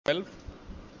12.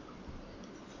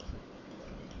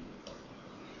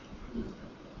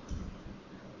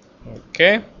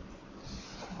 Okay,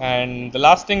 and the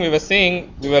last thing we were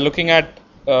seeing, we were looking at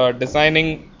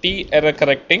designing T error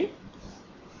correcting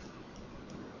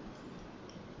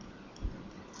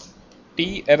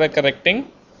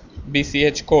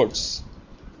BCH codes.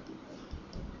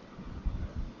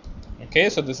 Okay,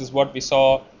 so this is what we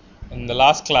saw in the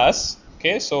last class.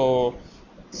 Okay, so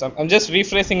I'm just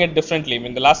rephrasing it differently.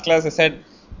 In the last class I said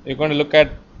we're going to look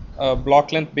at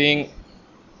block length being,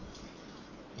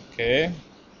 okay,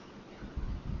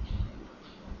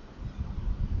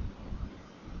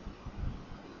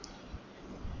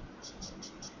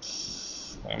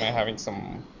 why am I having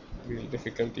some real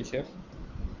difficulty here?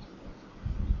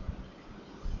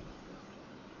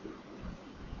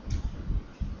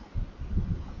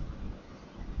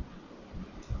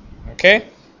 Okay,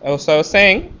 so I was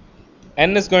saying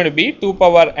n is going to be 2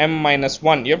 power m minus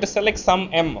 1. You have to select some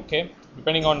m. Okay,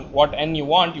 depending on what n you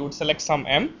want, you would select some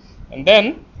m, and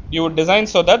then you would design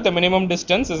so that the minimum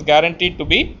distance is guaranteed to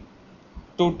be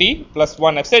 2t plus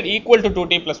 1. I've said equal to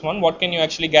 2t plus 1. What can you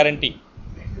actually guarantee?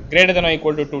 Greater than or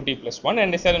equal to 2t plus 1.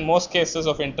 And I said in most cases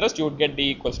of interest you would get d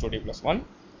equals 2t plus 1.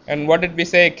 And what did we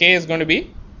say k is going to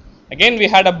be? Again we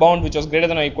had a bound which was greater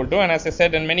than or equal to, and as I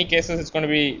said in many cases it's going to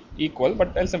be equal,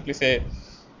 but I'll simply say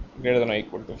greater than or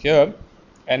equal to here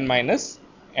n minus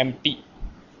mt,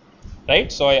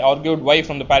 right? So I argued y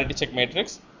from the parity check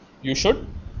matrix. You should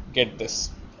get this.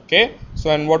 Okay,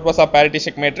 so and what was our parity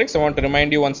check matrix? I want to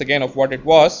remind you once again of what it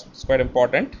was. It's quite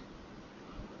important.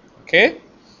 Okay,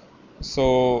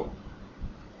 so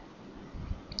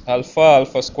alpha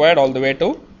squared all the way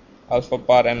to alpha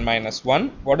power n minus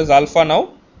 1. What is alpha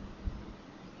now?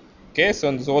 Okay, so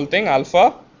in this whole thing,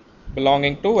 alpha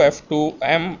belonging to f2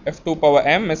 power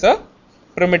m is a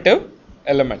primitive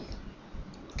element.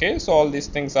 Okay, so all these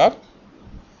things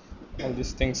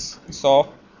we saw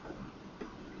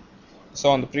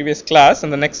on the previous class,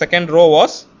 and the next second row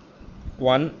was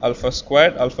 1 alpha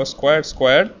squared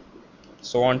squared,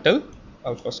 so on till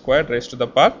alpha squared raised to the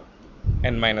power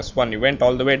n minus 1. You went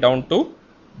all the way down to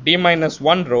d minus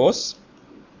 1 rows,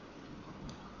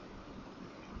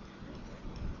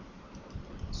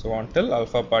 so on till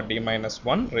alpha power d minus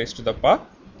 1 raised to the power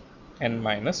n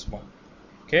minus 1.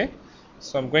 Okay,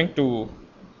 so I'm going to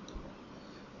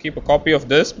keep a copy of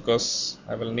this because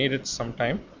I will need it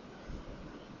sometime.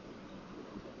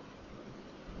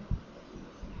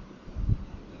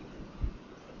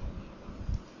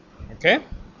 Okay,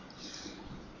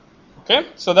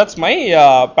 so that's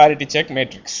my parity check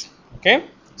matrix. Okay,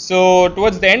 so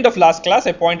towards the end of last class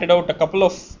I pointed out a couple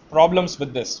of problems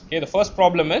with this. Okay, the first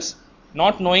problem is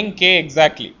not knowing k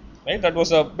exactly, right? That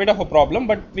was a bit of a problem,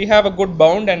 but we have a good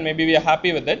bound and maybe we are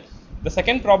happy with it. The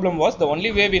second problem was the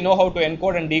only way we know how to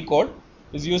encode and decode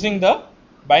is using the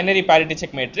binary parity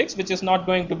check matrix, which is not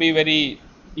going to be very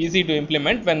easy to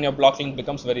implement when your block length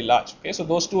becomes very large. Okay, so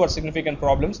those two are significant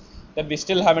problems that we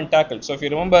still haven't tackled. So if you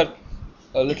remember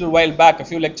a little while back, a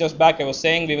few lectures back, I was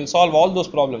saying we will solve all those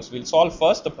problems. We'll solve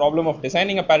first the problem of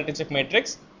designing a parity check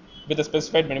matrix with a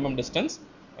specified minimum distance,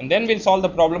 and then we'll solve the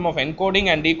problem of encoding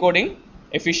and decoding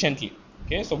efficiently.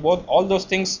 Okay, so all those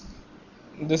things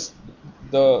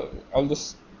all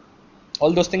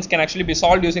those things can actually be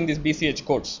solved using these BCH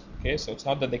codes. Okay, so it's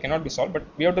not that they cannot be solved, but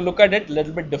we have to look at it a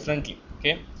little bit differently.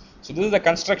 Okay, so this is the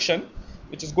construction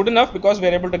which is good enough because we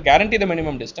are able to guarantee the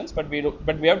minimum distance, but we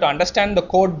have to understand the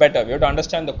code better. We have to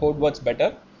understand the code words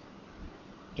better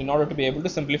in order to be able to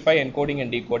simplify encoding and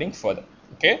decoding further.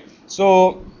 Okay,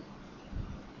 so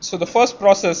the first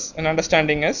process in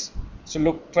understanding is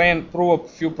to try and prove a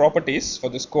few properties for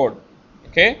this code.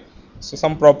 Okay, so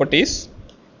some properties.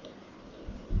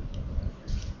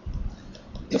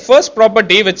 The first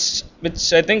property which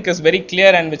I think is very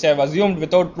clear and which I have assumed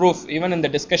without proof, even in the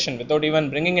discussion, without even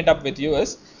bringing it up with you,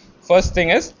 is first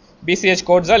thing is BCH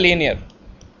codes are linear.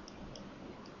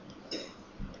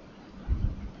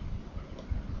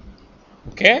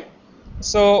 Okay,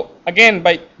 so again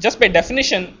by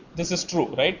definition this is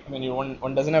true, right? I mean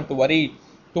one doesn't have to worry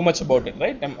too much about it,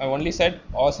 right? I only said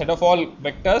a set of all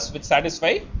vectors which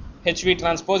satisfy HV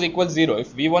transpose equals 0.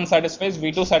 If V1 satisfies,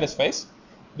 V2 satisfies,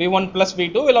 V1 plus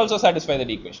V2 will also satisfy that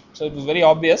equation. So it was very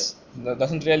obvious, that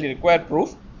doesn't really require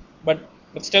proof, but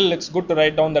still it's good to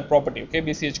write down that property. Okay,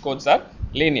 BCH codes are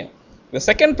linear. The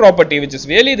second property, which is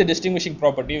really the distinguishing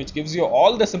property, which gives you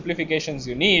all the simplifications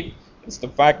you need, is the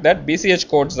fact that BCH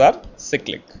codes are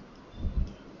cyclic.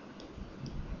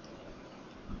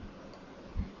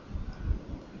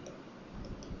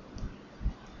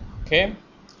 Okay,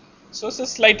 so it's a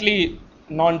slightly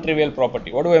non-trivial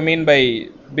property. What do I mean by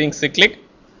being cyclic?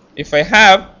 If I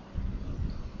have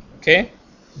Okay,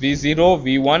 v0,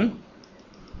 v1,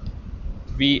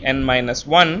 vn minus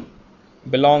 1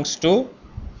 belongs to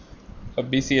a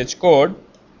BCH code.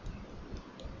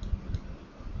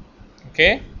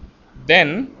 Okay,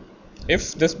 then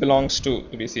if this belongs to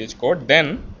the BCH code,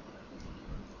 then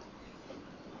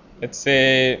let's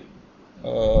say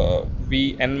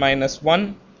vn minus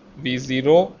 1,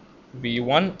 v0,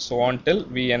 v1, so on till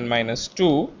vn minus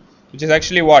 2, which is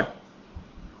actually what?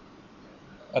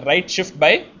 A right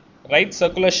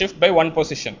circular shift by one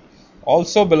position,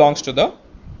 also belongs to the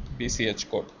BCH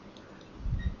code.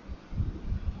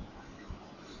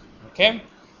 Okay,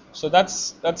 so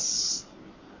that's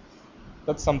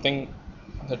something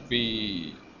that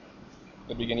we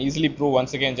can easily prove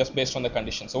once again just based on the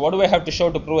condition. So what do I have to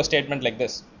show to prove a statement like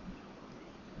this?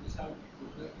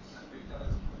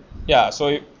 Yeah,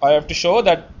 so I have to show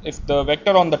that if the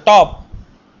vector on the top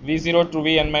v0 to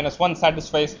vn minus 1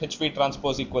 satisfies hv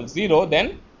transpose equals 0,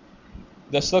 then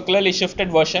the circularly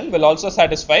shifted version will also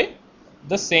satisfy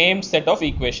the same set of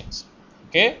equations.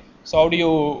 Okay, so how do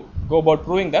you go about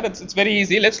proving that? It's very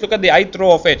easy. Let's look at the ith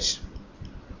row of h.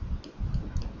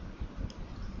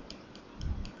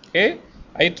 Okay,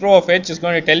 ith row of h is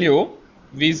going to tell you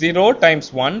v0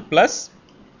 times 1 plus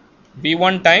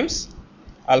v1 times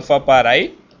alpha power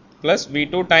I plus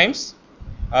v2 times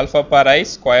alpha power I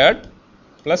squared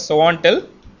plus so on till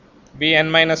vn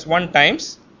minus 1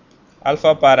 times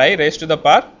alpha power I raised to the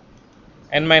power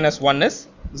n minus 1 is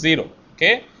 0.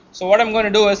 Okay, so what I'm going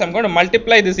to do is I'm going to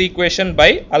multiply this equation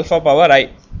by alpha power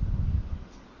I.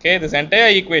 Okay, this entire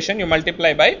equation you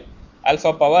multiply by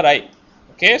alpha power I.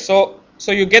 Okay, so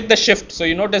you get the shift. So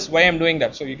you notice why I'm doing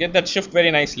that. So you get that shift very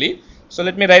nicely. So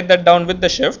let me write that down with the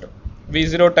shift.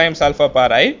 v0 times alpha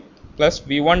power I plus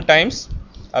v1 times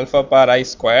alpha power I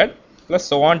squared plus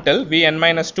so on till vn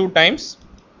minus 2 times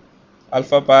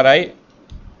alpha power I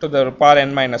to the power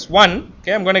n minus 1.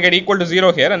 Okay, I'm going to get equal to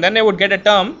 0 here, and then I would get a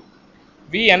term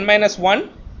vn minus 1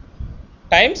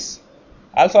 times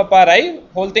alpha power I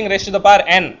whole thing raised to the power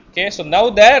n. Okay, so now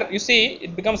there you see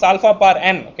it becomes alpha power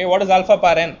n. Okay, what is alpha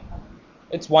power n?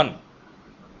 It's 1.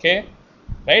 Okay,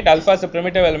 right, alpha is a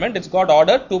primitive element, it's got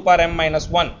order 2 power m minus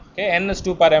 1. Okay, n is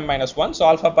 2 power m minus 1, so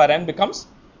alpha power n becomes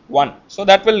 1. So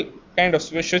that will kind of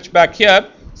switch back here,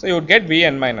 so you would get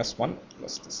vn minus 1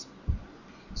 plus this.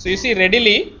 So you see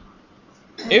readily,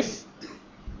 if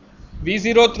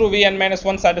v0 through vn minus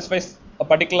 1 satisfies a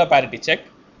particular parity check,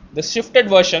 the shifted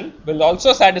version will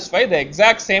also satisfy the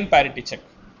exact same parity check.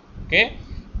 Okay,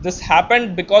 this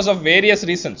happened because of various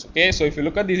reasons. Okay, so if you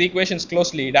look at these equations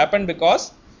closely, it happened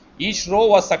because each row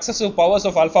was successive powers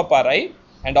of alpha power I,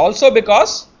 and also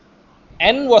because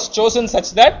n was chosen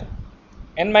such that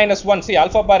n minus 1, see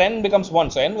alpha power n becomes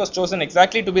 1, so n was chosen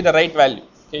exactly to be the right value.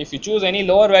 Okay, if you choose any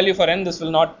lower value for n, this will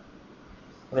not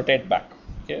rotate back.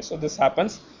 Okay, so this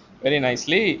happens very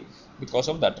nicely because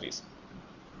of that reason.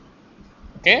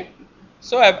 Okay,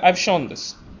 so I've shown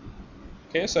this.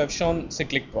 Okay, so I've shown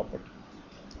cyclic property.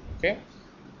 Okay,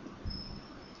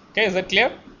 is that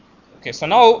clear? Okay, so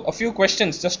now a few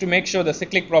questions just to make sure the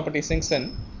cyclic property sinks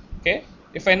in. Okay,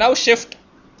 if I now shift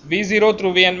v0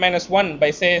 through vn minus 1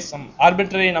 by say some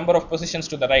arbitrary number of positions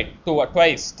to the right,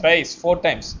 twice, thrice, 4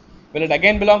 times, will it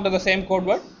again belong to the same code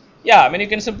word? Yeah, I mean you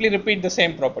can simply repeat the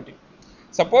same property.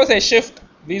 Suppose I shift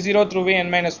v0 through vn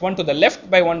minus 1 to the left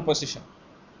by 1 position,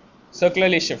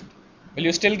 circularly shift, will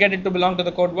you still get it to belong to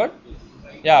the code word?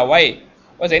 Yeah, why?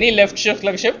 Because any left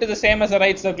circular shift is the same as a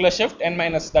right circular shift n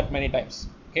minus that many times.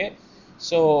 Okay,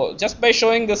 so just by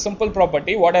showing this simple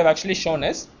property, what I've actually shown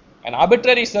is an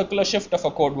arbitrary circular shift of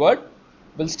a code word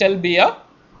will still be a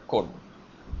code word.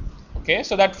 Okay,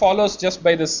 so that follows just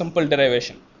by this simple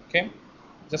derivation. Okay,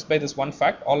 just by this one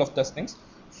fact, all of those things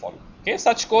follow. Okay,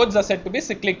 such codes are said to be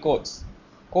cyclic codes.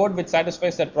 Code which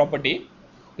satisfies that property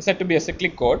is said to be a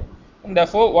cyclic code, and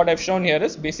therefore what I've shown here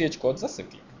is BCH codes are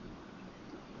cyclic.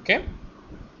 Okay,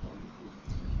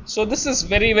 so this is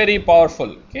very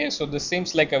powerful. Okay, so this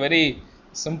seems like a very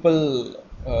simple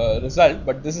result,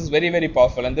 but this is very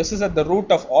powerful, and this is at the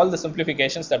root of all the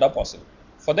simplifications that are possible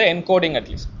for the encoding at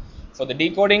least. For the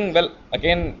decoding, well,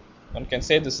 again one can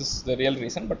say this is the real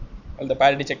reason, but well, the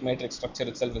parity check matrix structure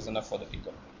itself is enough for the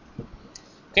decoding.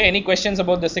 Okay, any questions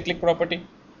about the cyclic property?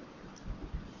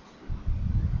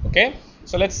 Okay,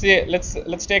 so let's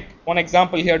take one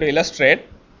example here to illustrate.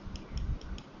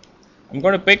 I'm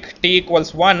going to pick t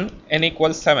equals 1, n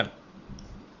equals 7.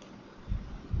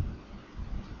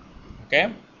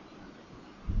 Okay,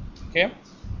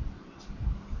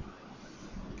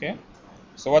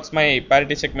 so what's my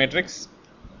parity check matrix?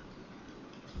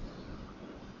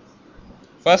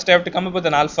 First I have to come up with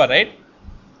an alpha, right?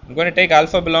 I'm going to take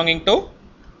alpha belonging to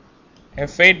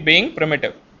F8 being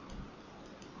primitive.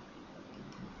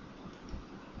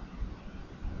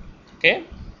 Okay,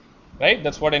 right?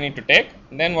 That's what I need to take.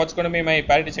 And then what's going to be my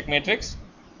parity check matrix?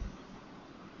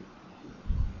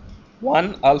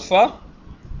 1 alpha,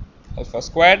 alpha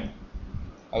squared,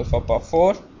 alpha power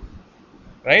 4,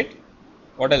 right?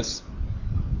 What else?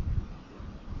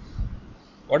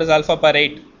 What is alpha power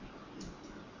 8?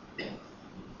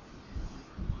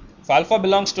 If alpha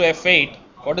belongs to F8,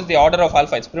 what is the order of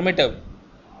alpha? It's primitive.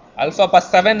 Alpha power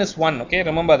 7 is 1, okay?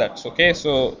 Remember that. Okay,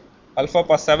 so alpha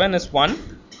power 7 is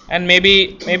 1, and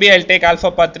maybe I'll take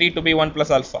alpha power 3 to be 1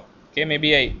 plus alpha. Okay,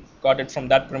 maybe I got it from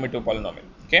that primitive polynomial.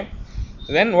 Okay,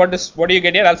 so then what do you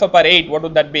get here? Alpha power 8, what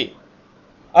would that be?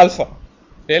 Alpha.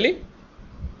 Really?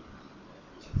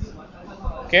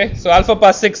 Okay, so alpha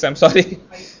power 6, I'm sorry.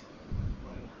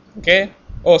 Okay,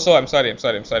 oh, so I'm sorry,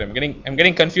 I'm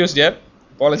getting confused here.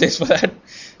 Apologize for that.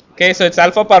 Okay, so it's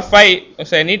alpha power 5,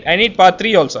 so I need power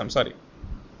 3 also. I'm sorry,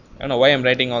 I don't know why I'm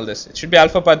writing all this. It should be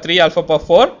alpha power 3, alpha power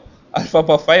 4, alpha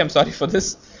power 5. I'm sorry for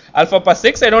this. Alpha power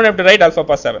 6, I don't have to write alpha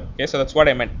power 7. Okay, so that's what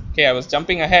I meant. Okay, I was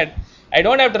jumping ahead. I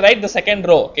don't have to write the second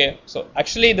row. Okay, so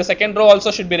actually the second row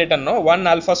also should be written, no? 1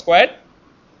 alpha squared,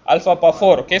 alpha power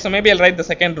 4. Okay, so maybe I'll write the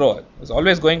second row. I was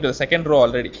always going to the second row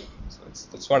already. So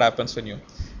that's what happens when you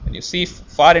see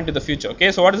far into the future.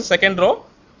 Okay, so what is the second row?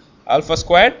 Alpha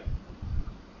squared,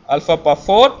 alpha power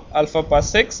 4, alpha power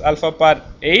 6, alpha power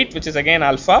 8, which is again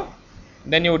alpha.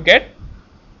 Then you would get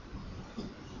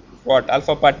what?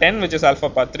 Alpha power 10, which is alpha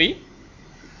power 3.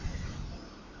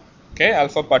 Okay,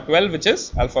 alpha power 12, which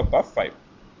is alpha power 5.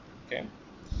 Okay,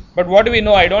 but what do we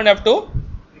know? I don't have to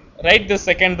write this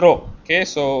second row. Okay,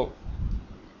 so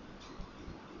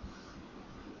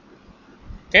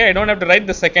I don't have to write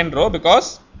the second row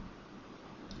because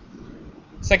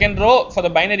second row for the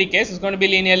binary case is going to be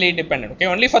linearly independent. Okay,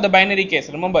 only for the binary case.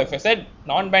 Remember, if I said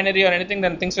non-binary or anything,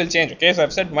 then things will change. Okay, so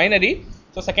I've said binary,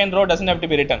 so second row doesn't have to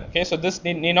be written. Okay, so this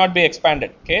need not be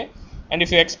expanded. Okay, and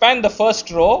if you expand the first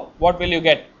row, what will you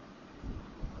get?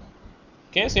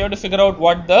 Okay, so you have to figure out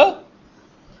what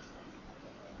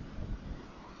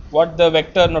the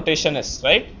vector notation is,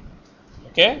 right?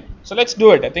 Okay, so let's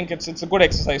do it. I think it's a good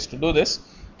exercise to do this.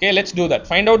 Okay, let's do that.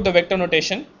 Find out the vector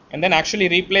notation and then actually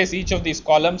replace each of these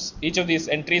columns, each of these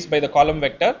entries by the column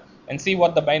vector, and see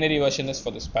what the binary version is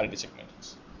for this parity check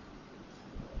matrix.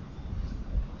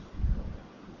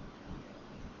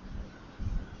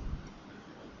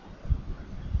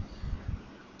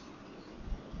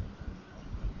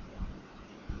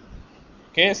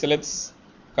 Okay, so let's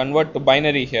convert to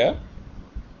binary here.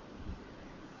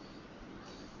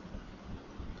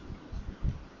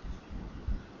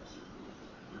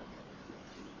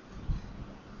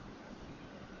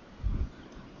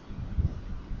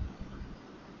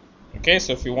 Okay,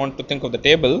 so if you want to think of the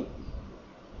table,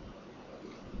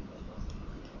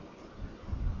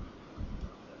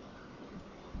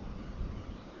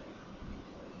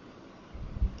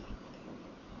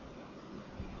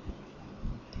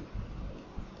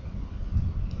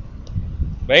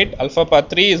 right, alpha power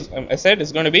 3 is, I said,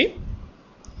 is going to be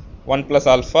 1 plus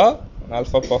alpha, and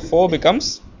alpha power 4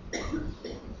 becomes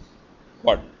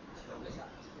what?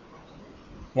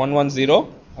 110.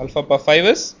 Alpha power 5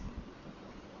 is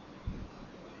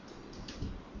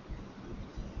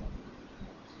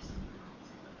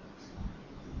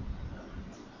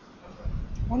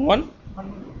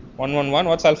 111.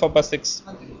 What's alpha power 6?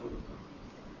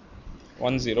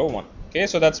 101. Okay,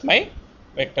 so that's my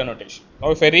vector notation.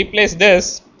 Now if I replace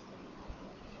this,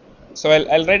 so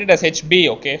I'll write it as HB.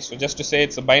 Okay, so just to say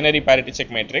it's a binary parity check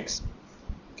matrix.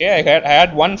 Okay, I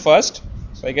had 1 first,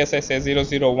 so I guess I say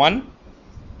 001.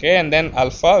 Okay, and then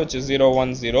alpha, which is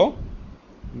 010,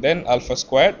 then alpha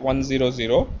squared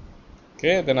 100.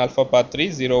 Okay, then alpha power 3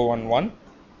 011,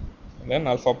 and then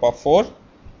alpha power 4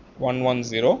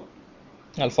 110,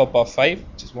 alpha power 5,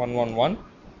 which is 111,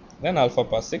 then alpha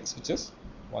power 6, which is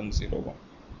 101.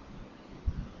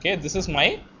 Okay, this is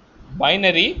my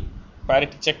binary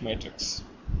parity check matrix.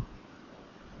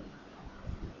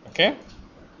 Okay,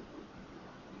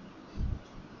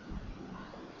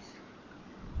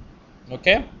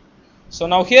 okay, so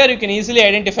now here you can easily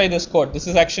identify this code. This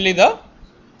is actually the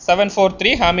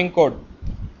 743 Hamming code.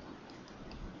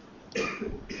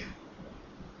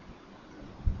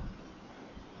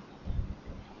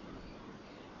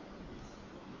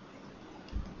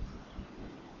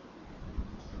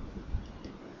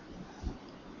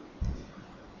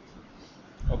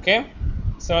 Okay,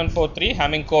 743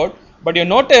 Hamming code, but you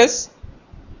notice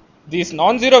these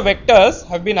non-zero vectors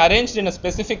have been arranged in a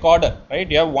specific order, right?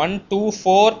 You have 1, 2,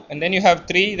 4, and then you have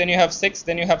 3, then you have 6,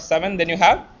 then you have 7, then you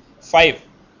have 5.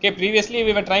 Okay, previously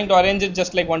we were trying to arrange it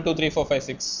just like 1, 2, 3, 4, 5,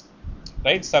 6,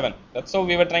 right? 7. That's how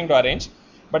we were trying to arrange.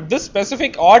 But this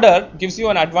specific order gives you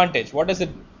an advantage. What is it?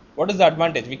 What is the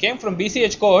advantage? We came from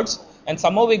BCH codes and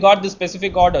somehow we got this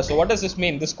specific order. So what does this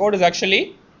mean? This code is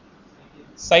actually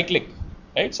cyclic,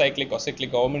 right? Cyclic or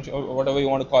cyclic or whatever you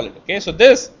want to call it. Okay, so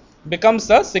this becomes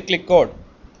a cyclic code.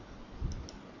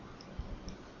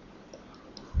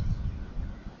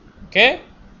 Okay,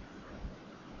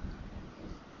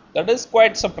 that is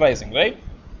quite surprising, right?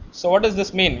 So what does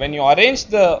this mean? When you arrange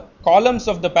the columns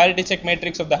of the parity check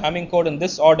matrix of the Hamming code in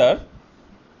this order,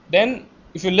 then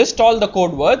if you list all the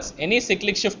code words, any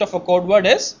cyclic shift of a code word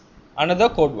is another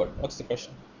code word. What's the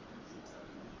question?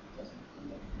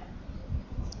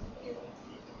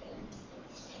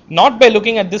 Not by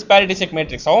looking at this parity check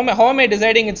matrix. How am I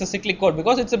deciding it's a cyclic code?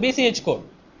 Because it's a BCH code.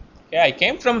 Okay, I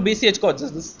came from a BCH code.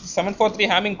 This 743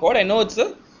 Hamming code, I know it's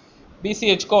a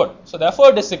BCH code. So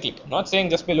therefore it is cyclic. I'm not saying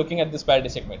just by looking at this parity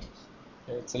check matrix.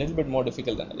 Okay, it's a little bit more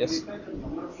difficult than that. Yes.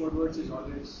 Number of code words is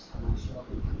always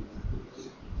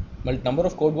Number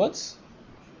of code words?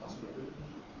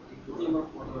 total number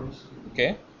of code words.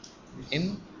 Okay.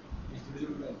 In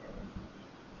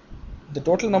the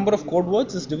total number of code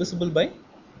words is divisible by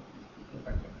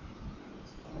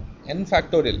n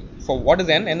factorial. For what is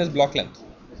n? N is block length.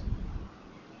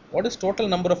 What is total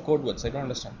number of code words? I don't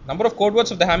understand. Number of code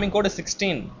words of the Hamming code is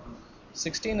 16.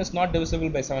 16 is not divisible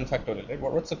by 7 factorial, right?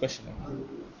 What's the question?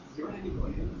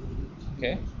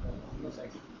 Okay.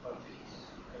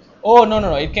 Oh,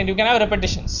 no. You can have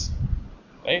repetitions,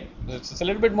 right? It's a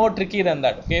little bit more tricky than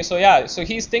that. Okay, so yeah, so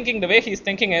he's thinking, the way he's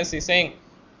thinking is, he's saying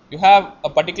you have a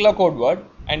particular code word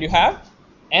and you have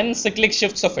n cyclic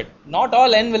shifts of it. Not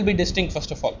all n will be distinct,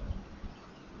 first of all.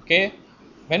 Okay,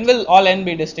 when will all n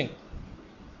be distinct?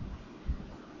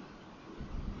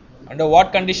 Under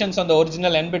what conditions on the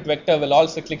original n bit vector will all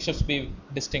cyclic shifts be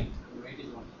distinct?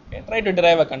 Okay, try to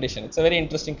derive a condition. It's a very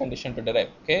interesting condition to derive.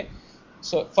 Okay,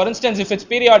 so for instance, if it's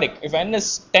periodic, if n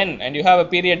is 10 and you have a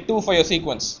period 2 for your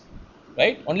sequence,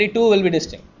 right? Only 2 will be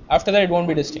distinct. After that, it won't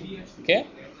be distinct. Okay,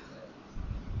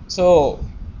 so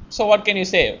what can you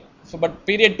say? So, but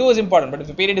period 2 is important. But if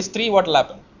the period is 3, what will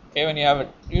happen? Okay, when you have it,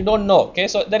 you don't know. Okay,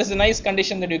 so there is a nice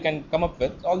condition that you can come up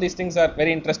with. All these things are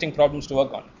very interesting problems to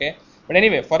work on. Okay, but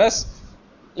anyway, for us,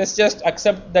 let's just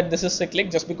accept that this is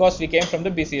cyclic just because we came from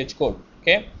the BCH code.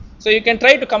 Okay, so you can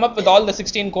try to come up with all the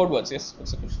 16 code words. Yes,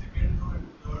 what's the question?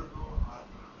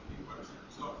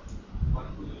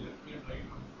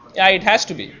 Yeah, it has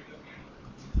to be.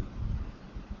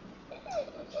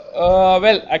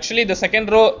 Well, actually, the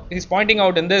second row he's pointing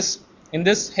out in this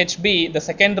HB, the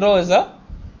second row is a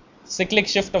cyclic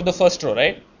shift of the first row,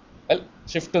 right? Well,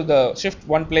 shift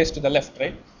one place to the left,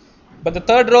 right? But the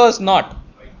third row is not.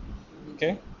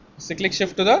 Okay, cyclic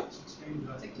shift to the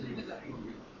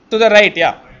right.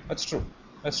 Yeah, that's true.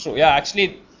 Yeah,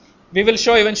 actually, we will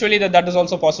show eventually that is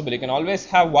also possible. You can always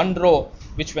have one row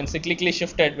which, when cyclically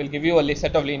shifted, will give you a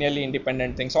set of linearly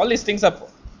independent things. All these things are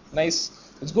nice.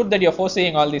 It's good that you're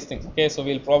foreseeing all these things. Okay, so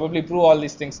we'll probably prove all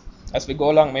these things as we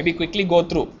go along. Maybe quickly go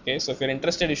through. Okay, so if you're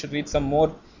interested, you should read some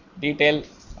more detail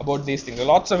about these things. There are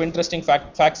lots of interesting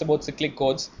facts about cyclic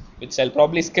codes, which I'll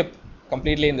probably skip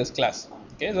completely in this class.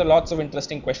 Okay, there are lots of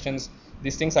interesting questions.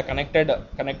 These things are connected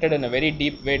in a very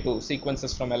deep way to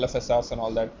sequences from LFSRs and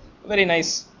all that. Very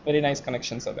nice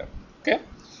connections are there. Okay,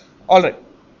 all right.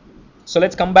 So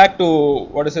let's come back to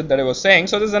what is it that I was saying.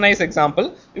 So this is a nice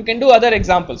example. You can do other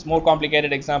examples, more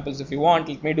complicated examples if you want.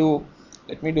 Let me do.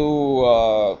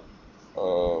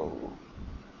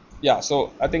 Yeah.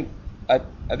 So I think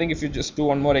if you just do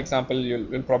one more example,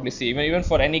 you'll probably see. Even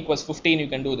for n equals 15, you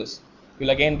can do this. You'll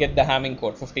again get the Hamming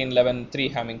code, 15, 11, 3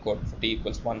 Hamming code for t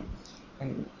equals 1.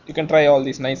 And you can try all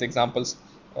these nice examples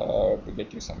to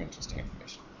get you some interesting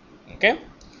information. Okay.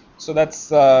 So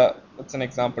that's an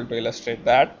example to illustrate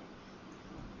that.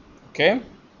 Okay,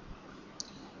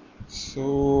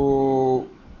 so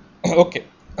okay,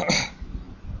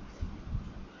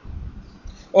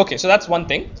 so that's one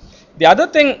thing. The other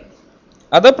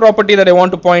property that I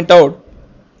want to point out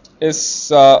is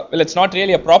well, it's not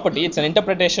really a property; it's an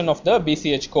interpretation of the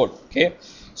BCH code. Okay,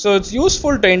 so it's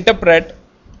useful to interpret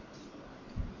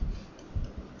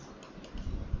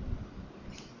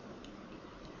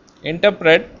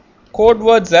code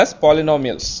words as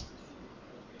polynomials.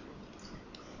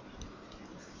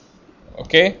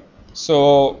 Okay,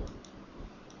 so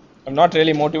I'm not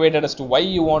really motivated as to why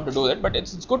you want to do that, but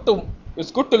it's good to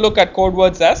look at code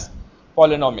words as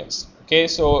polynomials. Okay,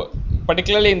 so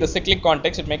particularly in the cyclic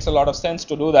context, it makes a lot of sense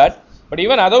to do that. But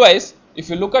even otherwise, if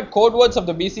you look at code words of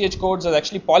the BCH codes as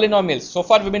actually polynomials, so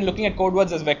far we've been looking at code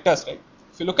words as vectors, right?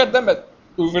 If you look at them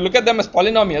if you look at them as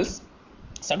polynomials,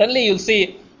 suddenly you'll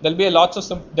see there'll be lots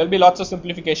of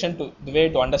simplification to the way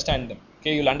to understand them.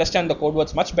 Okay, you'll understand the code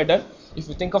words much better if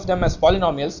you think of them as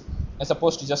polynomials as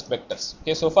opposed to just vectors.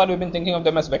 Okay, so far we've been thinking of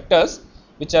them as vectors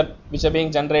which are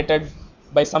being generated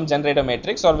by some generator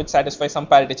matrix or which satisfy some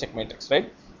parity check matrix,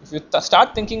 right? If you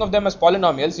start thinking of them as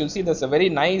polynomials, you'll see there's a very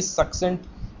nice, succinct,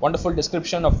 wonderful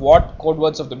description of what code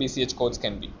words of the BCH codes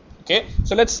can be. Okay,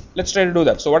 so let's try to do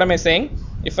that. So what am I saying?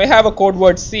 If I have a code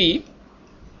word C,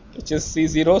 which is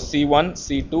C0, C1,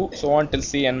 C2, so on till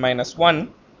Cn minus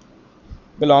 1,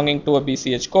 belonging to a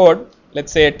BCH code,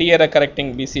 let's say a T error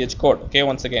correcting BCH code. Okay,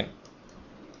 once again.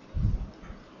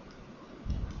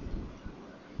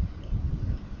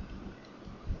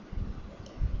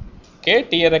 Okay,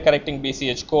 T error correcting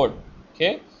BCH code.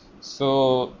 Okay,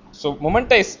 so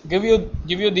moment I give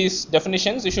you these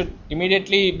definitions, you should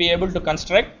immediately be able to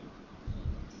construct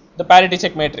the parity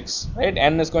check matrix, right?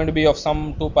 N is going to be of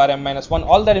some 2 power m minus 1.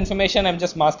 All that information I'm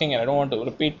just masking it. I don't want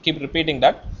to keep repeating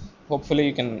that. Hopefully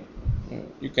you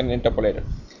can interpolate it.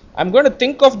 I'm going to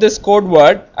think of this code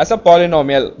word as a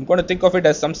polynomial. I'm going to think of it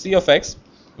as some c of x,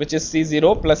 which is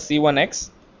c0 plus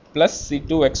c1x plus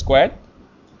c2x squared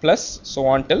plus so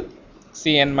on till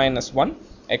cn minus 1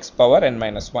 x power n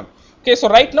minus 1. Okay, so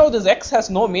right now this x has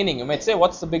no meaning. You might say,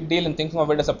 what's the big deal in thinking of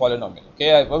it as a polynomial?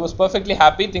 Okay, I was perfectly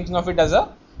happy thinking of it as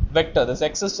a vector. This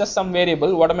x is just some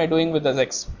variable. What am I doing with this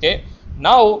x? Okay,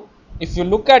 now if you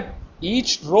look at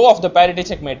each row of the parity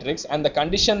check matrix and the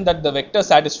condition that the vector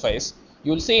satisfies,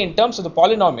 you will see in terms of the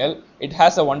polynomial, it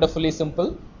has a wonderfully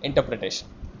simple interpretation.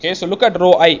 Okay, so look at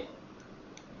row I.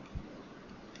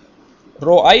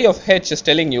 Row I of h is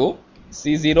telling you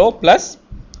c0 plus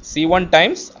c1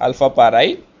 times alpha power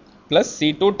I plus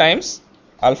c2 times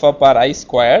alpha power I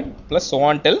squared plus so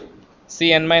on till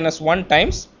cn minus 1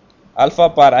 times alpha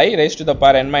power I raised to the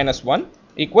power n minus 1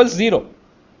 equals 0.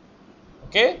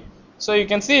 Okay, so you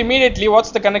can see immediately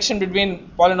what's the connection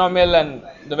between polynomial and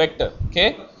the vector.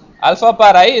 Okay, alpha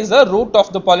power I is the root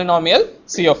of the polynomial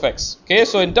c of x. Okay,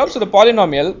 so in terms of the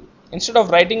polynomial, instead of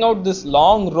writing out this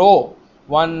long row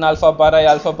 1 alpha power I,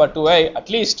 alpha power 2i, at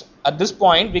least at this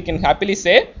point we can happily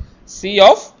say c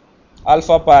of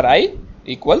alpha power I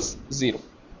equals 0,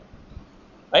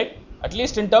 right? At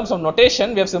least in terms of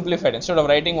notation we have simplified. Instead of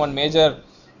writing one major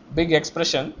big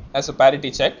expression as a parity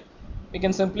check, we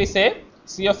can simply say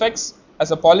c of x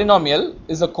as a polynomial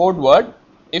is a code word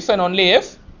if and only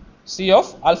if c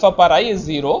of alpha power I is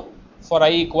 0 for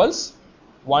I equals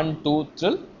 1, 2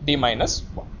 till d minus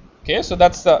 1. Okay, so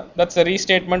that's a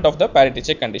restatement of the parity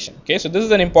check condition. Okay, so this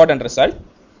is an important result.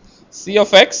 C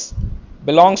of x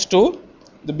belongs to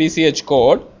the BCH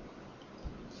code.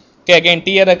 Okay, again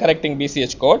T error correcting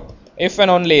BCH code if and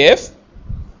only if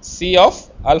C of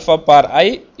alpha power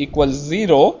I equals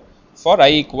 0 for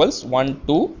I equals 1,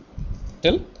 2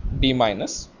 till d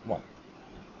minus 1.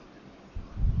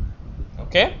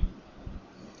 Okay,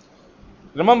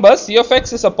 remember C of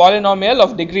x is a polynomial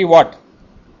of degree what?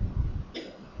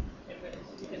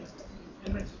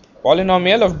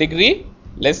 Polynomial of degree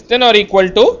less than or equal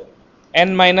to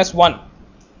n minus 1.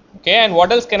 Okay, and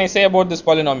what else can I say about this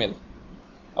polynomial?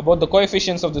 About the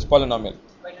coefficients of this polynomial?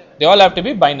 They all have to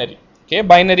be binary. Okay,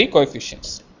 binary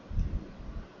coefficients.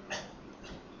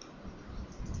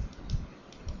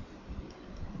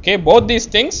 Okay, both these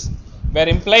things were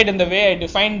implied in the way I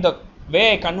defined the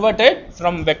way I converted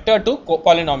from vector to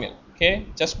polynomial. Okay,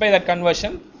 just by that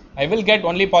conversion, I will get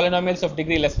only polynomials of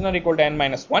degree less than or equal to n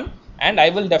minus 1, and I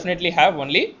will definitely have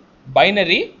only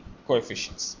binary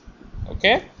coefficients.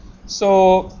 Okay,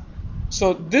 so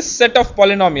this set of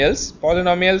polynomials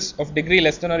of degree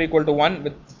less than or equal to 1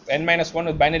 with n minus 1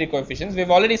 with binary coefficients,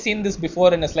 we've already seen this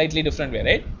before in a slightly different way,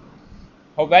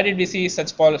 right? Where did we see such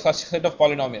set of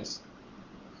polynomials?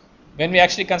 When we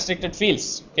actually constructed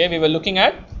fields. Okay, we were looking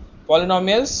at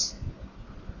polynomials,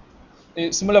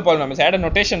 similar polynomials. I had a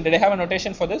notation. Did I have a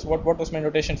notation for this? What was my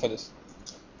notation for this?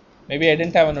 Maybe I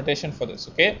didn't have a notation for this.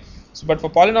 Okay, so but for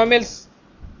polynomials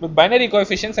with binary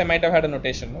coefficients, I might have had a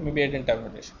notation. No? Maybe I didn't have a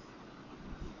notation.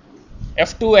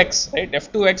 f2x, right?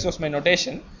 f2x was my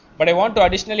notation, but I want to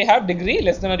additionally have degree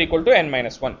less than or equal to n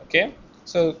minus 1. Okay,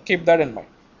 so keep that in mind.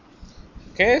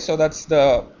 Okay, so that's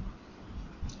the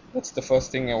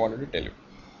first thing I wanted to tell you.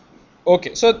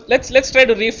 Okay, so let's try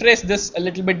to rephrase this a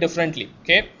little bit differently.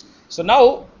 Okay, so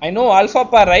now I know alpha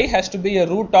power I has to be a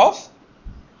root of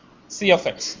c of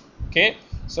x. Okay,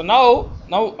 so now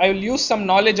I will use some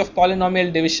knowledge of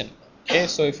polynomial division. Okay,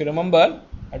 so if you remember,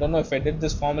 I don't know if I did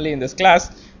this formally in this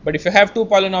class, but if you have two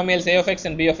polynomials a of x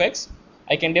and b of x,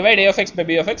 I can divide a of x by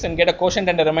b of x and get a quotient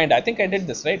and a remainder. I think I did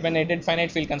this, right? When I did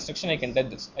finite field construction, I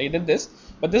did this,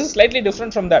 but this is slightly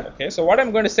different from that. Okay, so what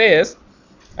I'm going to say is,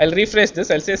 I'll rephrase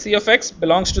this. I'll say c of x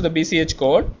belongs to the BCH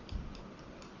code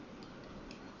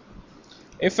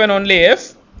if and only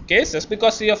if, okay, just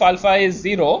because c of alpha is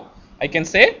 0, I can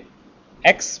say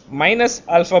x minus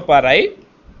alpha per I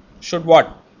should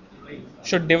what?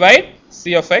 Should divide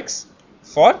c of x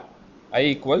for I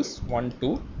equals 1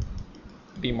 to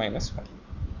d minus 1.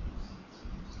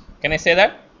 Can I say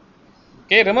that?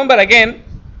 Okay, remember again,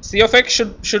 c of x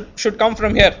should come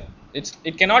from here.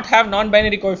 It cannot have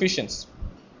non-binary coefficients.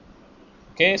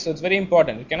 Okay, so it's very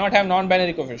important. It cannot have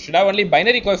non-binary coefficients. It should have only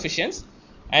binary coefficients,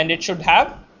 and it should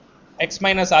have x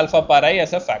minus alpha per I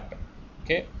as a factor.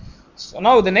 Okay, so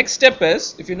now the next step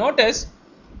is, if you notice,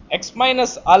 x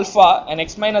minus alpha and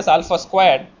x minus alpha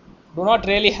squared do not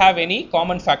really have any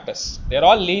common factors. They are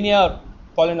all linear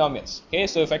polynomials. Okay,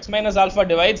 so if x minus alpha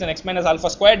divides and x minus alpha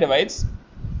squared divides,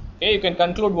 okay, you can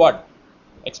conclude what?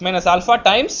 X minus alpha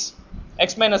times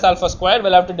x minus alpha squared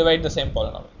will have to divide the same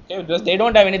polynomial. Okay, because they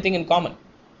don't have anything in common.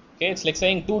 Okay, it's like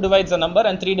saying 2 divides a number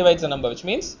and 3 divides a number, which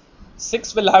means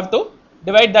 6 will have to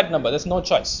divide that number. There's no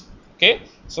choice. Okay,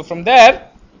 so from there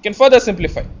you can further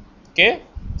simplify. Okay,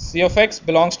 c of x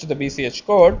belongs to the BCH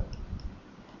code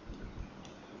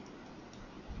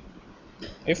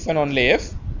if and only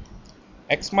if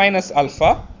x minus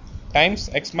alpha times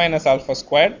x minus alpha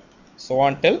squared, so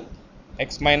on till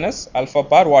x minus alpha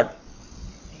par what?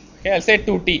 Okay, I'll say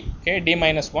 2t. Okay, d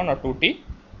minus 1 or 2t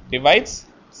divides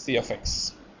c of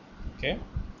x. Okay,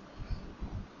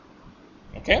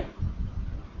 okay,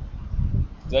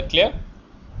 is that clear?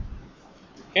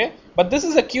 Okay, but this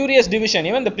is a curious division.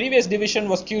 Even the previous division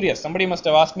was curious. Somebody must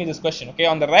have asked me this question. Okay,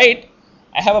 on the right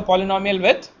I have a polynomial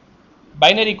with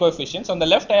binary coefficients. On the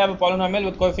left I have a polynomial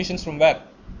with coefficients from where?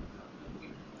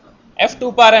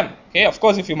 f2 par m. Okay, of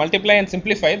course if you multiply and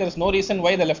simplify, there is no reason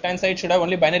why the left hand side should have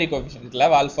only binary coefficients. It will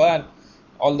have alpha and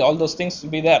all those things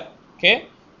will be there. Okay,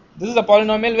 this is a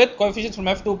polynomial with coefficients from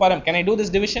f2 par m. Can I do this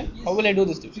division? Yes. How will I do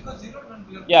this division? Because 0 and 1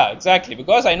 belong. Yeah, exactly,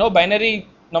 because I know binary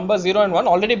numbers 0 and 1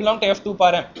 already belong to f2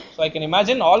 power m. So I can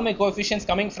imagine all my coefficients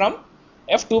coming from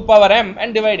f2 power m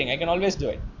and dividing. I can always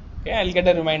divide. Okay, I'll get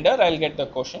a remainder, I'll get the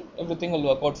quotient, everything will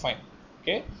work out fine.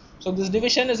 Okay, so this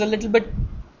division is a little bit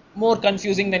more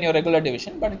confusing than your regular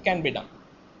division, but it can be done.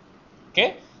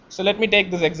 Okay, so let me take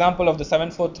this example of the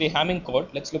 743 Hamming code.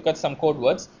 Let's look at some code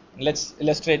words and let's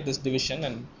illustrate this division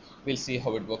and we'll see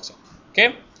how it works out.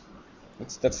 Okay,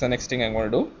 that's the next thing I'm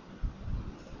going to do.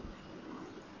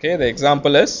 Okay, the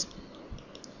example is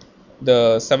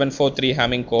the 743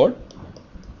 Hamming code.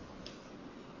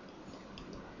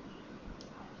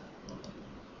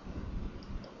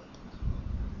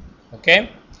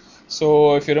 Okay,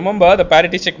 so if you remember the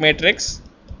parity check matrix,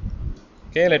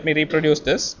 okay, let me reproduce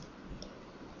this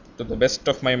to the best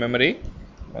of my memory.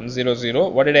 1 0 0.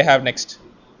 What did I have next?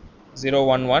 0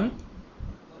 1 1,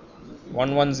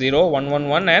 1 1 0, 1 1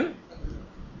 1, and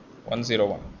 1 0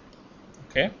 1.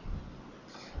 Okay.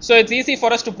 So it's easy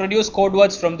for us to produce code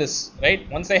words from this, right?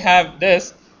 Once I have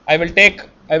this, I will take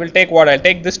what? I'll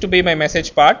take this to be my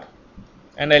message part,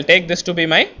 and I'll take this to be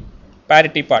my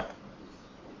parity part.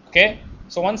 Okay.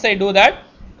 So once I do that,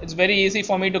 it's very easy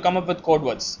for me to come up with code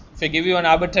words. If I give you an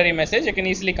arbitrary message, I can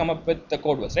easily come up with the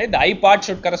code words, right? The I part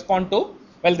should correspond to,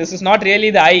 well, this is not really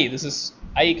the I. This is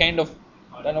I kind of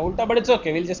done ulta, but it's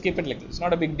okay. We'll just keep it like this. It's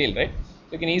not a big deal, right?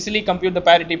 You can easily compute the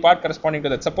parity part corresponding to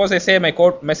that. Suppose I say my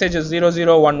code message is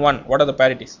 0011. What are the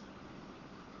parities?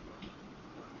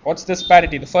 What's this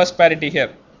parity? The first parity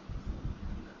here.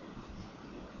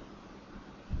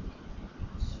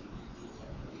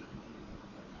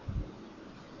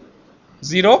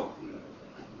 0.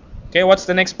 Okay, what's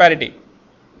the next parity?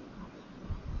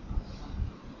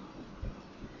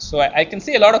 So I can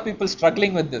see a lot of people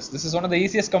struggling with this. This is one of the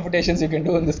easiest computations you can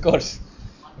do in this course.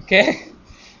 Okay.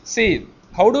 See,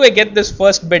 how do I get this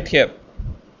first bit here?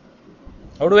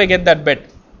 How do I get that bit?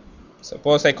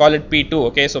 Suppose I call it P2.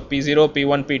 Okay, so P0,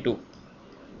 P1, P2.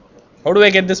 How do I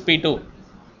get this P2?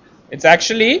 It's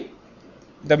actually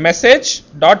the message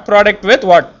dot product with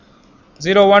what?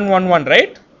 0111,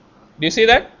 right? Do you see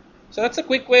that? So that's a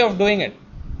quick way of doing it.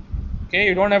 Okay,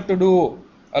 you don't have to do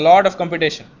a lot of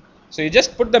computation. So you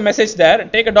just put the message there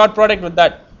and take a dot product with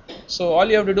that. So all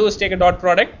you have to do is take a dot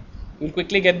product. You'll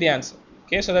quickly get the answer.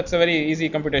 Okay, so that's a very easy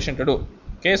computation to do.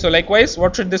 Okay, so likewise,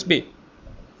 what should this be?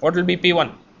 What will be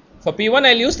P1? For P1,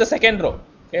 I'll use the second row.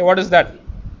 Okay, what is that?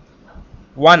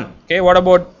 1. Okay, what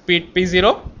about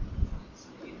P0?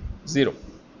 0.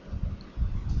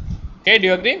 Okay, do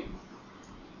you agree?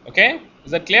 Okay,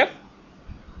 is that clear?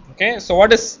 Okay, so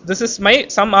what is this? Is my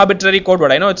some arbitrary code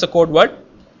word. I know it's a code word.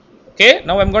 Okay,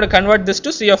 now I'm going to convert this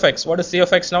to c of x. What is c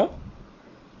of x now?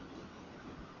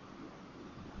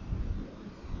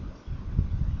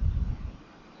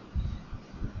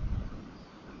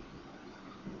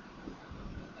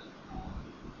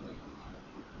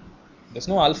 There's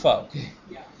no alpha. Okay,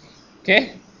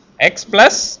 okay, x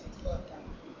plus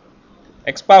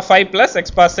x power 5 plus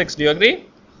x power 6. Do you agree?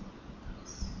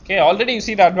 Okay, already you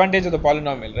see the advantage of the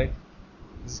polynomial, right?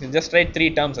 You can just write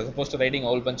 3 terms as opposed to writing a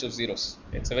whole bunch of zeros.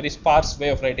 It's a very sparse way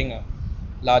of writing a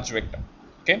large vector.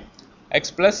 Okay, x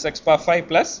plus x power 5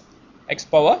 plus x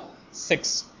power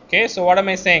 6. Okay, so what am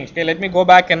I saying? Okay, let me go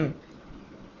back and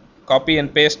copy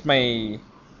and paste my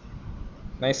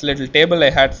nice little table I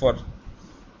had for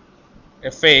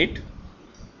f8.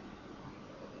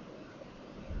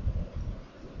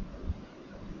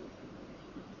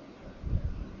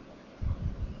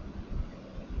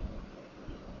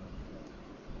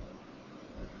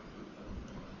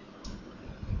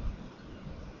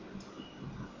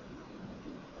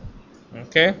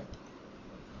 Okay,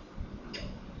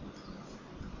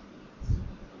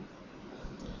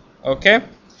 okay,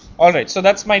 all right, so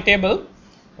that's my table.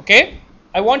 Okay,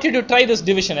 I want you to try this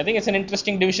division. I think it's an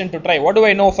interesting division to try. What do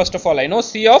I know? First of all, I know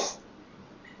c of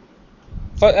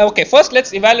okay, first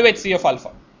let's evaluate c of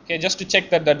alpha. Okay, just to check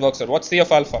that that works out. What's c of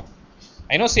alpha?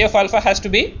 I know c of alpha has to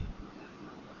be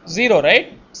 0,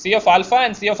 right? C of alpha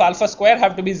and c of alpha square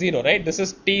have to be 0, right? This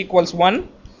is t equals 1,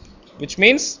 which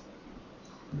means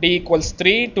d equals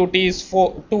 3, 2t is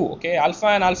 4, 2. Okay, alpha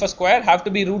and alpha square have to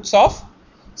be roots of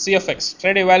c of x.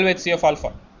 Try to evaluate c of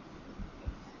alpha.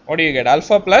 What do you get?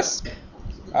 Alpha plus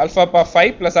alpha power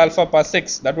 5 plus alpha power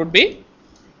 6. That would be,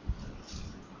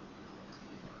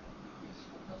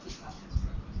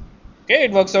 okay,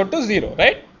 it works out to 0,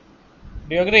 right?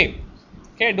 Do you agree?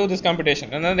 Okay, do this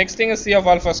computation. And the next thing is c of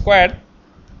alpha squared.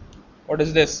 What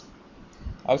is this?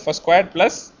 Alpha squared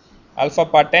plus alpha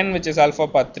power 10, which is alpha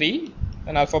power 3,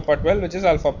 and alpha power 12, which is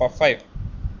alpha power 5.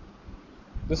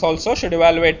 This also should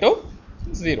evaluate to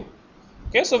 0.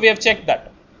 Okay, so we have checked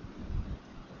that.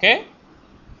 Okay,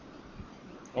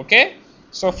 okay,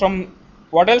 so from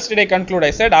what else did I conclude?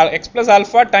 I said x plus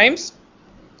alpha times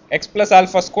x plus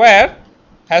alpha square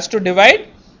has to divide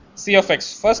c of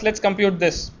x. First let's compute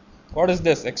this. What is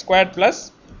this? X squared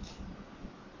plus,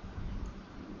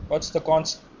 what's the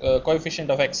coefficient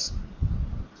of x?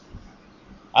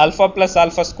 Alpha plus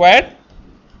alpha squared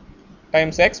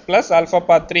times x plus alpha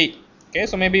power 3. Okay,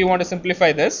 so maybe you want to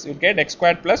simplify this. You get x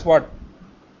squared plus what?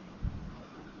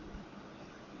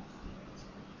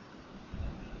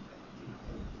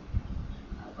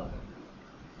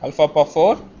 Alpha power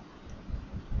 4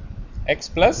 x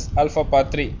plus alpha power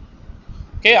 3.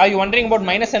 Okay, are you wondering about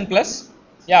minus and plus?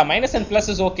 Yeah, minus and plus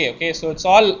is okay. Okay, so it's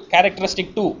all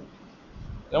characteristic 2.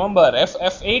 Remember,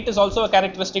 f8 is also a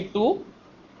characteristic 2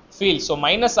 field. So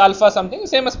minus alpha something is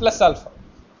same as plus alpha.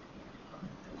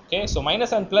 Okay, so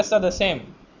minus and plus are the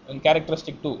same in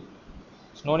characteristic 2.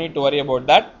 So no need to worry about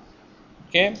that.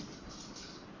 Okay,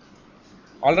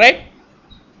 all right.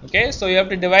 Okay, so you have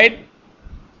to divide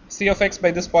c of x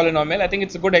by this polynomial. I think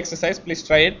it's a good exercise. Please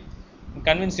try it and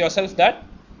convince yourself that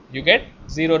you get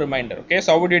 0 remainder. Okay,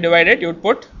 so how would you divide it? You would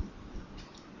put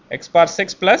x power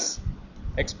 6 plus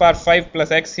x power 5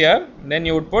 plus x here. Then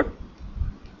you would put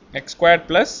x squared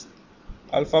plus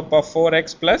alpha power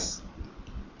 4x plus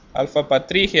alpha power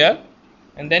 3 here,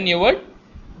 and then you would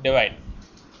divide.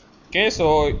 Okay,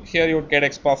 so here you would get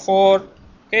x power 4.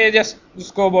 Okay, just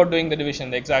go about doing the division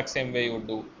the exact same way you would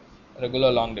do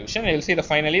regular long division. You will see the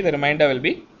finally the remainder will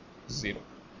be 0.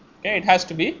 Okay, it has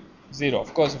to be 0.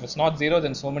 Of course, if it's not 0,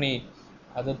 then so many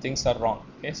other things are wrong.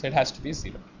 Okay, so it has to be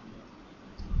 0.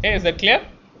 Okay, is that clear?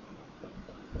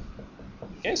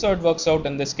 Okay, so it works out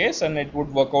in this case, and it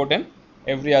would work out in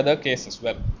every other case as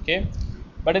well. Okay,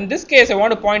 but in this case I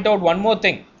want to point out one more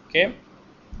thing. Okay,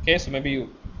 okay, so maybe you,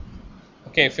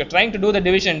 okay, if you're trying to do the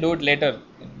division, do it later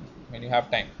when you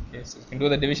have time. Okay, so you can do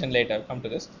the division later, I'll come to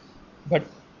this. But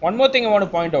one more thing I want to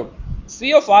point out,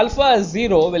 c of alpha as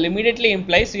 0 will immediately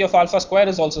imply c of alpha square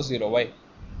is also 0. Why?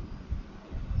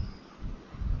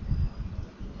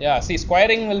 Yeah, see,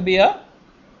 squaring will be a,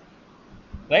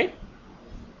 right?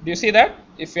 Do you see that?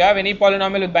 If you have any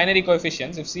polynomial with binary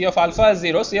coefficients, if c of alpha is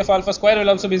 0, c of alpha square will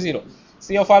also be 0.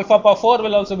 C of alpha power 4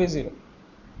 will also be 0.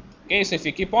 Okay, so if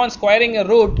you keep on squaring a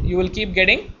root, you will keep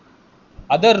getting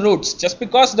other roots just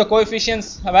because the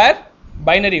coefficients were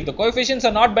binary. If the coefficients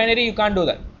are not binary, you can't do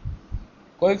that.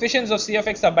 Coefficients of c of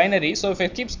x are binary, so if I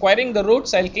keep squaring the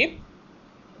roots, I'll keep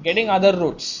getting other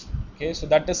roots. Okay, so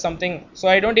that is something. So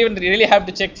I don't even really have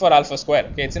to check for alpha square.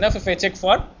 Okay, it's enough if I check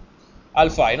for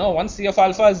alpha. I know once C of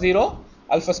alpha is 0,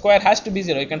 alpha square has to be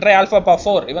 0. You can try alpha power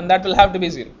 4, even that will have to be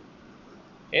 0.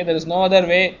 Okay, there is no other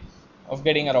way of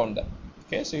getting around that.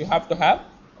 Okay, so you have to have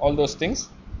all those things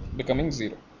becoming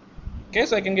 0. Okay,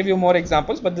 so I can give you more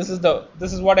examples, but this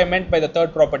is what I meant by the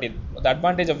third property. The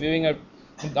advantage of viewing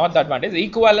not the advantage, the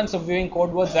equivalence of viewing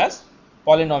code words as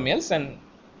polynomials, and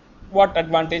what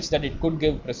advantage that it could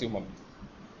give presumably.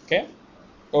 Okay.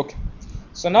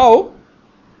 So now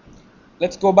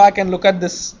let's go back and look at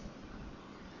this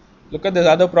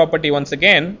other property once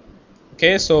again.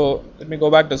 Okay, so let me go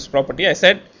back to this property. I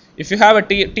said if you have a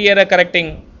t error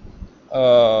correcting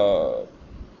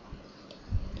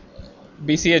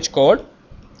BCH code,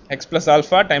 x plus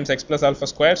alpha times x plus alpha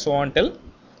square, so on till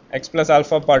x plus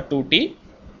alpha power 2t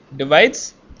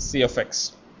divides C of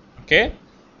x. Okay,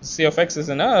 C of x is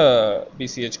in a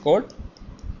BCH code,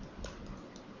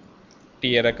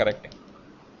 t error correcting.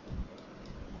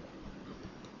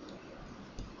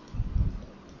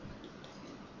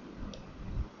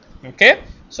 Okay,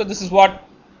 so this is what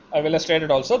I've illustrated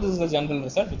also. This is the general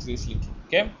result, which is easily true.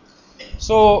 Okay,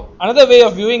 so another way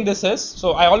of viewing this is,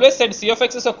 so I always said C of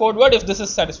x is a code word if this is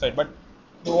satisfied, but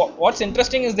what's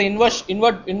interesting is the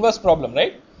inverse problem,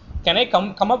 right? Can I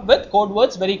come up with code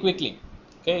words very quickly?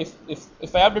 Okay,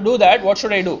 if I have to do that, what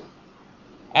should I do?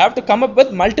 I have to come up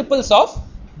with multiples of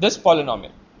this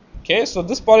polynomial. Okay, so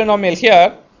this polynomial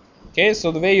here, okay,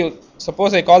 so the way you,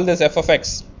 suppose I call this f of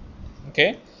x.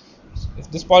 Okay, if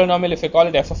this polynomial, if I call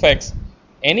it f of x,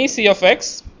 any C of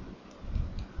x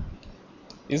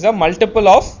is a multiple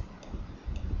of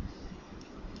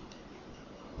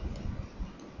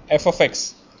f of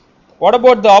x. What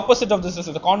about the opposite of this?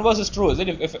 The converse is true, is it?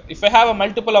 If I have a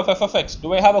multiple of f of x,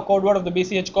 do I have a code word of the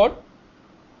BCH code?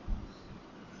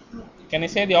 Can I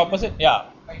say the opposite? Yeah,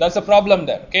 that's a problem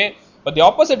there. Okay, but the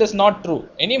opposite is not true.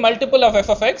 Any multiple of f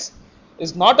of x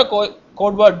is not a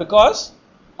code word, because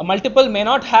a multiple may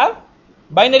not have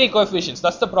binary coefficients.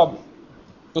 That's the problem.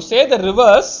 To say the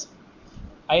reverse,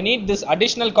 I need this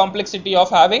additional complexity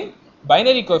of having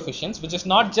binary coefficients, which is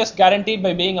not just guaranteed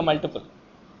by being a multiple.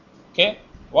 Okay,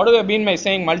 what do I mean by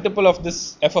saying multiple of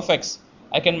this f of x?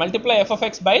 I can multiply f of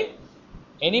x by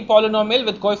any polynomial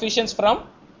with coefficients from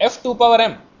f to power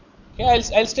m. Okay,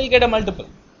 I'll still get a multiple.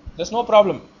 There's no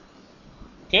problem.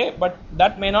 Okay, but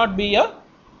that may not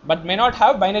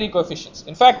have binary coefficients.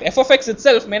 In fact, f of x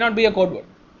itself may not be a code word.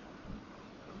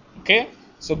 Okay,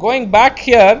 so going back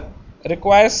here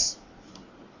requires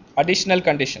additional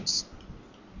conditions.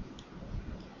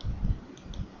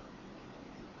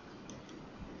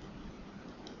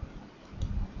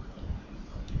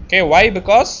 Okay, why?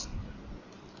 Because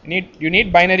you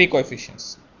need binary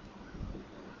coefficients.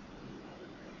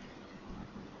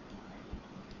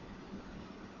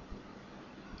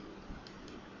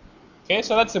 Okay,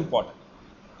 so that's important.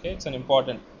 Okay, it's an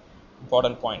important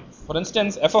point. For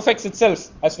instance, f of x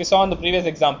itself, as we saw in the previous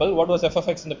example, what was f of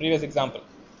x in the previous example?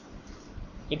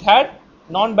 It had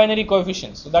non-binary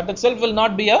coefficients, so that itself will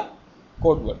not be a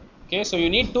code word. Okay, so you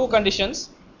need two conditions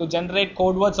to generate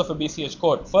code words of a BCH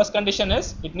code. First condition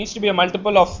is it needs to be a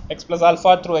multiple of x plus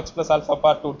alpha through x plus alpha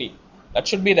power 2t. That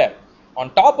should be there.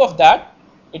 On top of that,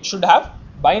 it should have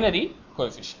binary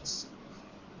coefficients.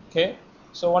 Okay,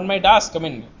 so one might ask, I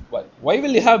mean, why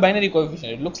will you have binary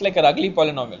coefficient? It looks like an ugly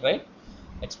polynomial, right?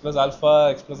 X plus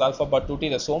alpha power 2t.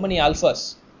 There's so many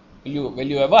alphas. Will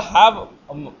you ever have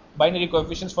binary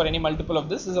coefficients for any multiple of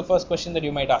this? Is the first question that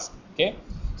you might ask. Okay,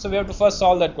 so we have to first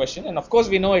solve that question, and of course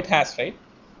we know it has, right?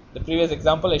 The previous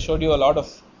example I showed you a lot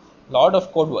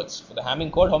of code words. For the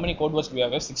Hamming code, how many code words do we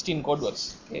have? We have 16 code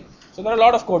words. Okay, so there are a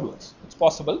lot of code words. It's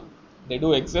possible, they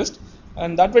do exist,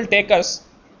 and that will take us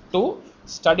to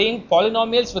studying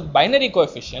polynomials with binary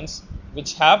coefficients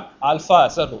which have alpha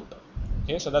as a root.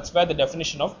 Okay, so that's where the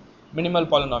definition of minimal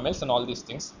polynomials and all these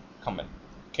things come in.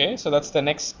 Okay, so that's the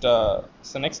next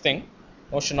thing,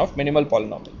 notion of minimal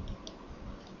polynomial.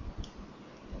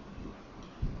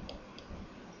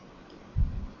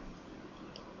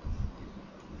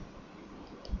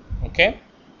 Okay,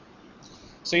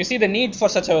 so you see the need for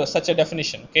such a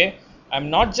definition. Okay, I'm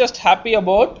not just happy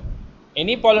about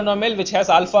any polynomial which has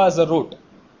alpha as a root.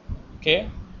 Okay,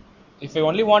 if I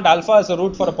only want alpha as a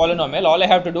root for a polynomial, all I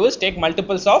have to do is take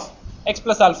multiples of x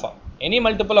plus alpha. Any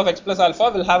multiple of x plus alpha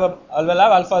will have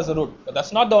alpha as a root. But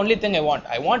that's not the only thing I want.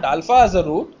 I want alpha as a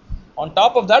root. On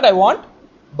top of that, I want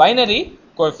binary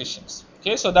coefficients.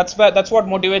 Okay, so that's what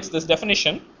motivates this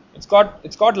definition. It's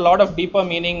got a lot of deeper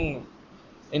meaning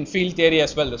in field theory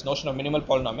as well, this notion of minimal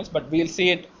polynomials, but we'll see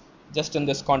it just in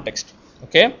this context.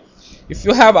 Okay, if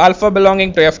you have alpha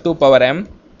belonging to f2 power m,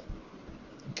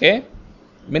 okay,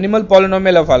 minimal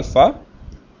polynomial of alpha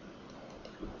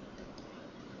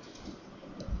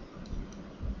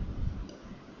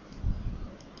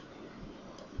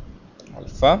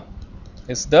alpha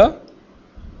is the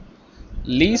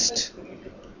least,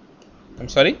 I'm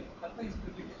sorry,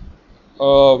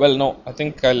 well no, I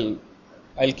think I'll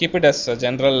keep it as a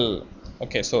general.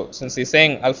 Okay, so since he's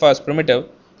saying alpha is primitive,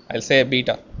 I'll say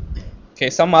beta. Okay,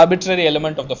 some arbitrary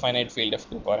element of the finite field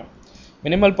f2 power m.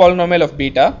 Minimal polynomial of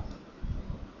beta.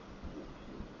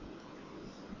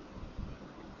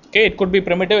 Okay, it could be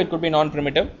primitive, it could be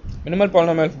non-primitive. Minimal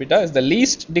polynomial of beta is the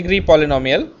least degree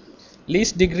polynomial,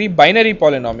 least degree binary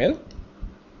polynomial.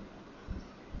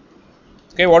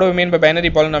 Okay, what do we mean by binary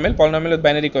polynomial? Polynomial with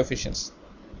binary coefficients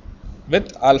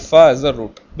with alpha as a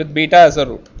root, with beta as a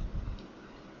root.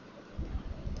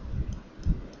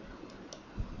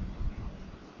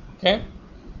 Okay,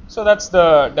 so that's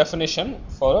the definition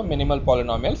for a minimal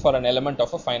polynomial for an element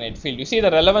of a finite field. You see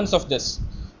the relevance of this.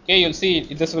 Okay, you'll see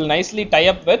this will nicely tie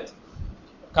up with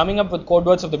coming up with code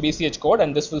words of the BCH code,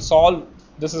 and this will solve.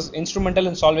 This is instrumental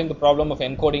in solving the problem of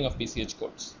encoding of BCH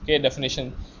codes. Okay, a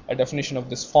definition of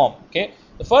this form. Okay,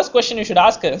 the first question you should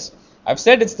ask is, I've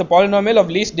said it's the polynomial of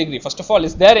least degree. First of all,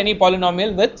 is there any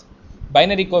polynomial with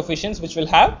binary coefficients which will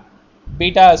have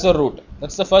beta as a root?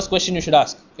 That's the first question you should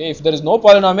ask. Okay, if there is no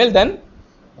polynomial, then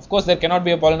of course there cannot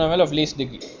be a polynomial of least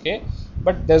degree. Okay,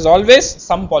 but there's always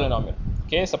some polynomial.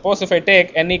 Okay, suppose if I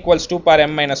take n equals 2 power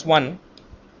m minus 1,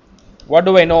 what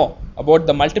do I know about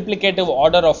the multiplicative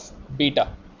order of beta?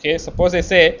 Okay, suppose I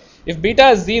say if beta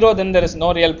is 0, then there is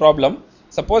no real problem.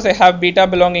 Suppose I have beta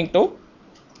belonging to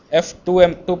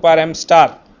f2m 2 power m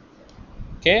star.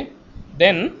 Okay,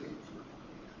 then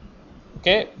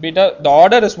okay, beta, the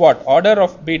order is what? Order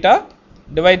of beta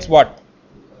divides what?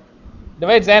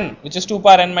 Divides n, which is 2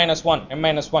 power n minus 1, m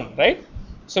minus 1, right?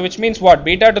 So which means what?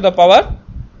 Beta to the power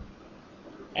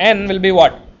n will be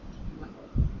what?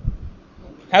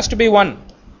 Has to be 1.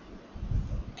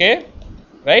 Okay,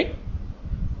 right?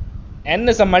 N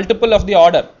is a multiple of the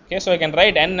order. Okay, so I can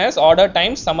write n as order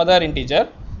times some other integer.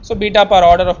 So beta per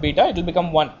order of beta, it will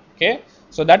become 1. Okay,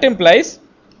 so that implies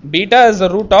beta is the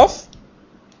root of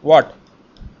what?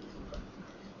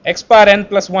 X power n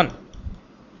plus 1,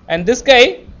 and this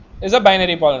guy is a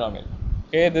binary polynomial.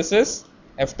 Okay, this is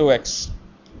f2x.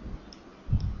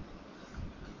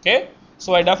 Okay,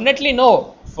 so I definitely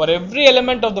know for every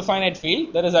element of the finite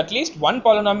field there is at least one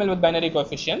polynomial with binary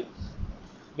coefficient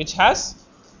which has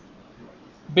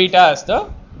beta as the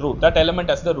root, that element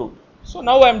as the root. So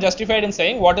now I am justified in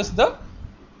saying what is the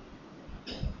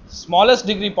smallest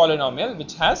degree polynomial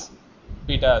which has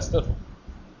beta as the root.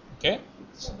 Okay.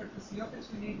 So, but for C of x,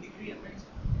 we need degree effects.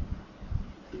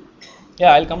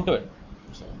 Yeah, I'll come to it.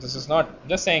 So this is not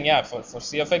just saying, yeah, for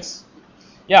C of x.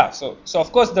 Yeah, so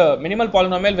of course the minimal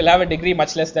polynomial will have a degree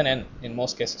much less than n in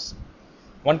most cases.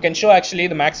 One can show actually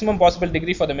the maximum possible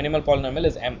degree for the minimal polynomial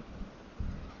is m.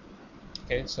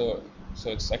 Okay, so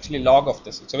it's actually log of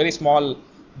this. It's a very small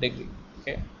degree.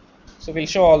 Okay, so we'll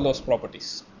show all those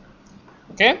properties.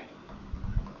 Okay,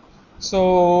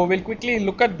 so we'll quickly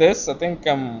look at this. I think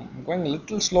I'm going a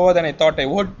little slower than I thought I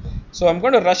would, so I'm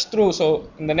going to rush through. So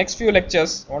in the next few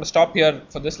lectures, I want to stop here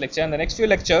for this lecture. In the next few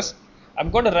lectures, I'm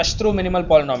going to rush through minimal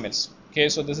polynomials. Okay,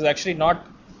 so this is actually not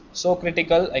so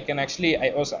critical.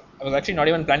 I was actually not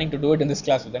even planning to do it in this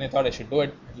class, but then I thought I should do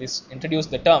it, at least introduce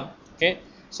the term. Okay,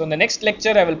 so in the next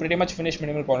lecture I will pretty much finish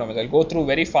minimal polynomials. I'll go through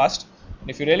very fast, and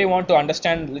if you really want to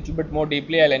understand a little bit more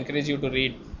deeply, I'll encourage you to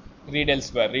read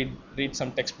elsewhere, read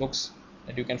some textbooks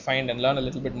that you can find and learn a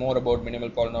little bit more about minimal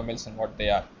polynomials and what they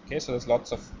are. Okay, so there's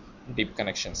lots of deep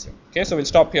connections here. Okay, so we'll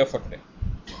stop here for today.